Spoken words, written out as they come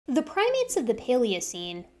The primates of the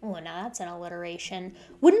Paleocene, oh no, that's an alliteration,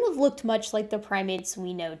 wouldn't have looked much like the primates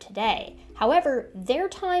we know today. However, their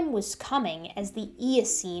time was coming as the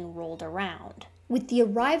Eocene rolled around. With the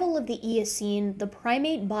arrival of the Eocene, the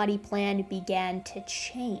primate body plan began to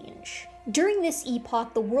change. During this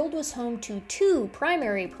epoch, the world was home to two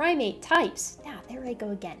primary primate types. There I go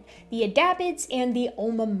again. The Adapids and the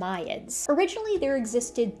Omomyids. Originally, there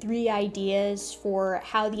existed three ideas for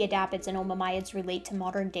how the Adapids and Omomyids relate to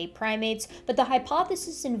modern-day primates, but the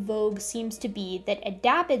hypothesis in vogue seems to be that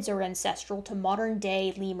Adapids are ancestral to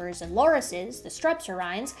modern-day lemurs and lorises, the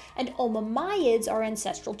strepsirrhines, and Omomyids are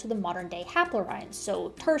ancestral to the modern-day haplorhines, so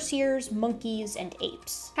tarsiers, monkeys, and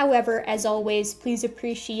apes. However, as always, please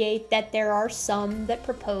appreciate that there are some that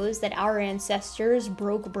propose that our ancestors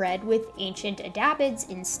broke bread with ancient Adapids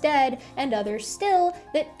instead, and others still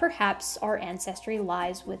that perhaps our ancestry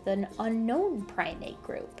lies with an unknown primate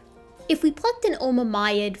group. If we plucked an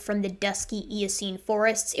Omomyid from the dusky Eocene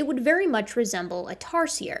forests, it would very much resemble a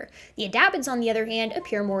tarsier. The Adapids, on the other hand,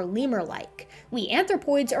 appear more lemur-like. We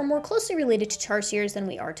anthropoids are more closely related to tarsiers than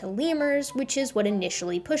we are to lemurs, which is what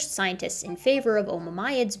initially pushed scientists in favor of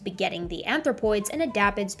Omomyids begetting the anthropoids and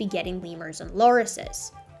Adapids begetting lemurs and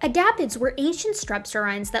lorises. Adapids were ancient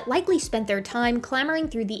strepsirrhines that likely spent their time clambering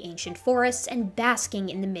through the ancient forests and basking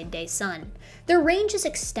in the midday sun. Their range is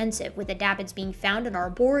extensive, with Adapids being found in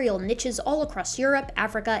arboreal niches all across Europe,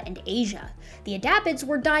 Africa, and Asia. The Adapids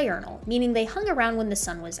were diurnal, meaning they hung around when the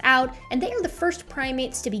sun was out, and they are the first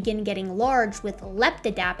primates to begin getting large, with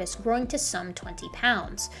Leptodapis growing to some 20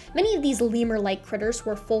 pounds. Many of these lemur-like critters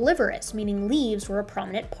were folivorous, meaning leaves were a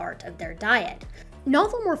prominent part of their diet.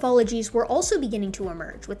 Novel morphologies were also beginning to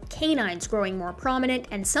emerge, with canines growing more prominent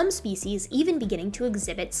and some species even beginning to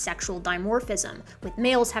exhibit sexual dimorphism, with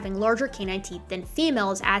males having larger canine teeth than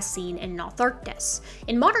females as seen in Notharctus.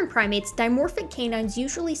 In modern primates, dimorphic canines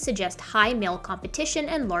usually suggest high male competition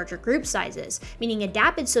and larger group sizes, meaning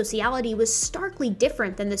Adapid sociality was starkly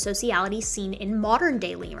different than the sociality seen in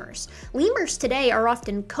modern-day lemurs. Lemurs today are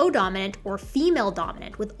often co-dominant or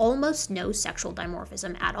female-dominant, with almost no sexual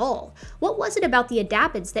dimorphism at all. What was it about the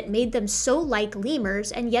Adapids that made them so like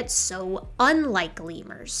lemurs and yet so unlike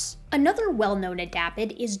lemurs? Another well-known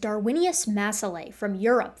Adapid is Darwinius massilae from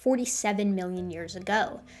Europe 47 million years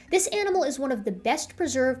ago. This animal is one of the best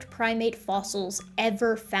preserved primate fossils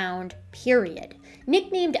ever found, period.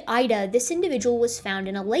 Nicknamed Ida, this individual was found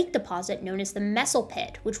in a lake deposit known as the Messel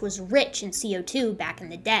Pit, which was rich in CO2 back in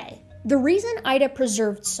the day. The reason Ida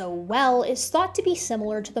preserved so well is thought to be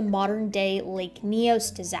similar to the modern-day Lake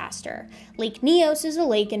Nyos disaster. Lake Nyos is a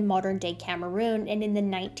lake in modern-day Cameroon, and in the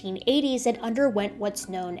 1980s it underwent what's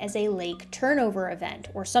known as a lake turnover event,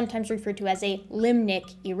 or sometimes referred to as a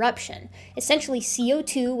limnic eruption. Essentially,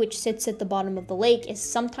 CO2, which sits at the bottom of the lake, is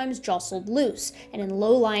sometimes jostled loose, and in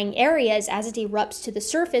low-lying areas, as it erupts to the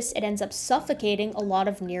surface, it ends up suffocating a lot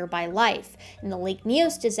of nearby life. In the Lake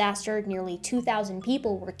Nyos disaster, nearly 2,000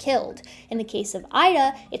 people were killed. In the case of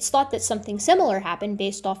Ida, it's thought that something similar happened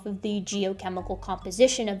based off of the geochemical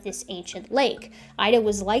composition of this ancient lake. Ida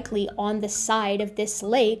was likely on the side of this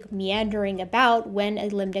lake, meandering about when a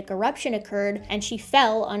limnic eruption occurred, and she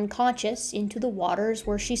fell unconscious into the waters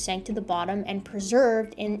where she sank to the bottom and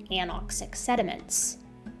preserved in anoxic sediments.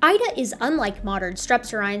 Ida is unlike modern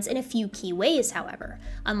strepsirrhines in a few key ways, however.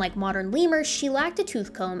 Unlike modern lemurs, she lacked a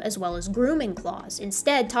tooth comb as well as grooming claws,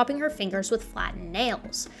 instead topping her fingers with flattened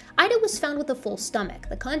nails. Ida was found with a full stomach,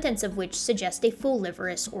 the contents of which suggest a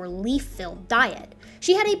folivorous or leaf-filled diet.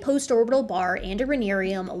 She had a postorbital bar and a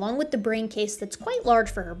rhinarium, along with the brain case that's quite large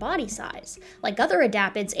for her body size. Like other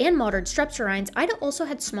Adapids and modern strepsirrhines, Ida also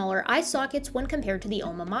had smaller eye sockets when compared to the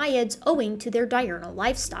Omomyids, owing to their diurnal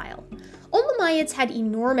lifestyle. Omomyids had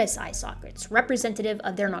enormous eye sockets, representative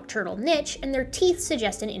of their nocturnal niche, and their teeth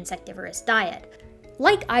suggest an insectivorous diet.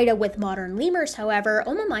 Like Ida with modern lemurs, however,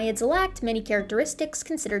 Omomyids lacked many characteristics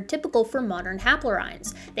considered typical for modern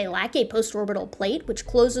haplorhines. They lack a postorbital plate, which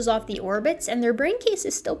closes off the orbits, and their brain case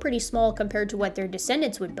is still pretty small compared to what their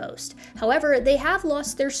descendants would boast. However, they have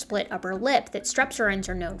lost their split upper lip that strepsirrhines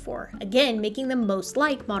are known for, again making them most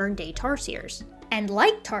like modern-day tarsiers. And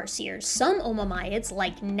like tarsiers, some Omomyids,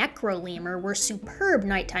 like necrolemur, were superb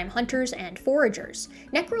nighttime hunters and foragers.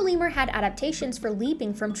 Necrolemur had adaptations for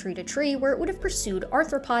leaping from tree to tree, where it would have pursued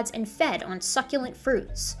arthropods and fed on succulent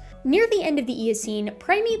fruits. Near the end of the Eocene,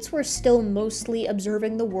 primates were still mostly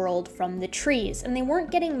observing the world from the trees, and they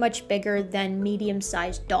weren't getting much bigger than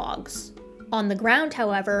medium-sized dogs. On the ground,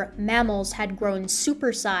 however, mammals had grown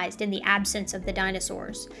supersized in the absence of the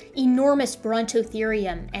dinosaurs. Enormous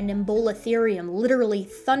Brontotherium and Embolitherium literally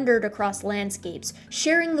thundered across landscapes,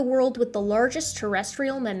 sharing the world with the largest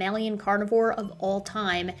terrestrial mammalian carnivore of all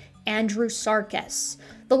time, Andrewsarchus.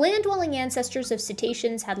 The land-dwelling ancestors of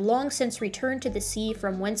cetaceans had long since returned to the sea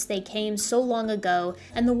from whence they came so long ago,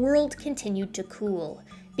 and the world continued to cool.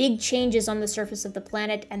 Big changes on the surface of the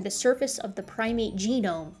planet and the surface of the primate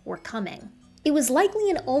genome were coming. It was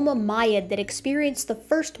likely an Omomyid that experienced the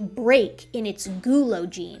first break in its gulo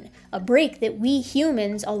gene, a break that we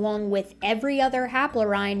humans, along with every other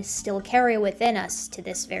haplorhine, still carry within us to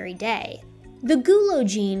this very day. The gulo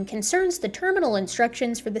gene concerns the terminal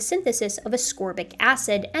instructions for the synthesis of ascorbic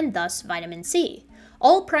acid and thus vitamin C.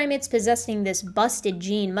 All primates possessing this busted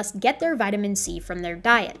gene must get their vitamin C from their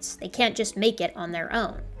diets. They can't just make it on their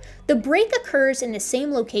own. The break occurs in the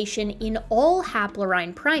same location in all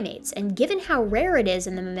haplorhine primates, and given how rare it is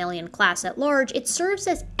in the mammalian class at large, it serves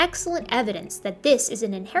as excellent evidence that this is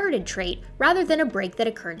an inherited trait rather than a break that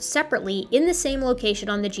occurred separately in the same location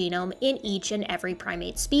on the genome in each and every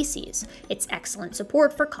primate species. It's excellent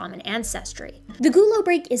support for common ancestry. The gulo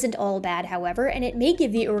break isn't all bad, however, and it may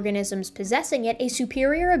give the organisms possessing it a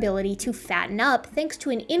superior ability to fatten up thanks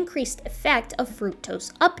to an increased effect of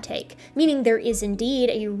fructose uptake, meaning there is indeed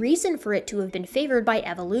a reason for it to have been favored by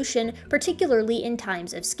evolution, particularly in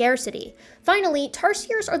times of scarcity. Finally,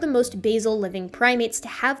 tarsiers are the most basal living primates to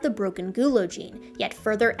have the broken gulo gene, yet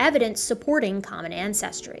further evidence supporting common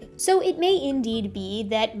ancestry. So it may indeed be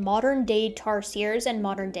that modern-day tarsiers and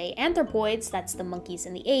modern-day anthropoids, that's the monkeys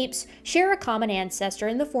and the apes, share a common ancestor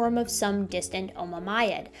in the form of some distant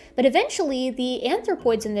Omomyid. But eventually, the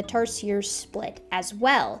anthropoids and the tarsiers split as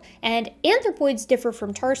well, and anthropoids differ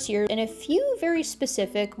from tarsiers in a few very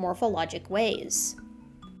specific morphologic ways.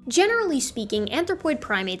 Generally speaking, anthropoid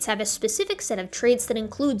primates have a specific set of traits that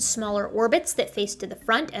include smaller orbits that face to the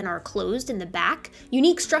front and are closed in the back,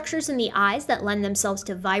 unique structures in the eyes that lend themselves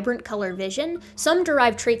to vibrant color vision, some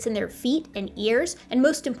derived traits in their feet and ears, and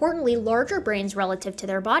most importantly, larger brains relative to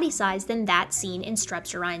their body size than that seen in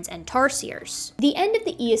strepsirrhines and tarsiers. The end of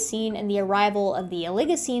the Eocene and the arrival of the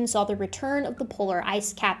Oligocene saw the return of the polar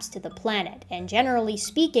ice caps to the planet, and generally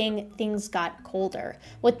speaking, things got colder.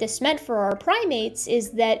 What this meant for our primates is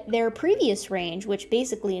that their previous range, which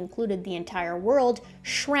basically included the entire world,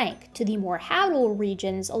 shrank to the more habitable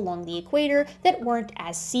regions along the equator that weren't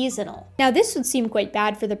as seasonal. Now, this would seem quite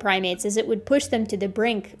bad for the primates as it would push them to the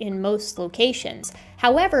brink in most locations.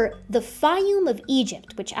 However, the Fayum of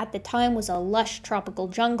Egypt, which at the time was a lush tropical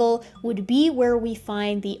jungle, would be where we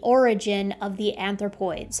find the origin of the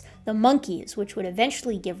anthropoids, the monkeys, which would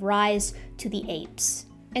eventually give rise to the apes.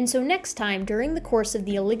 And so next time, during the course of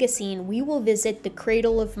the Oligocene, we will visit the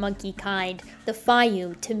cradle of monkey kind, the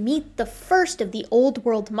Fayum, to meet the first of the Old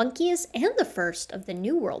World monkeys and the first of the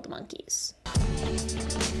New World monkeys.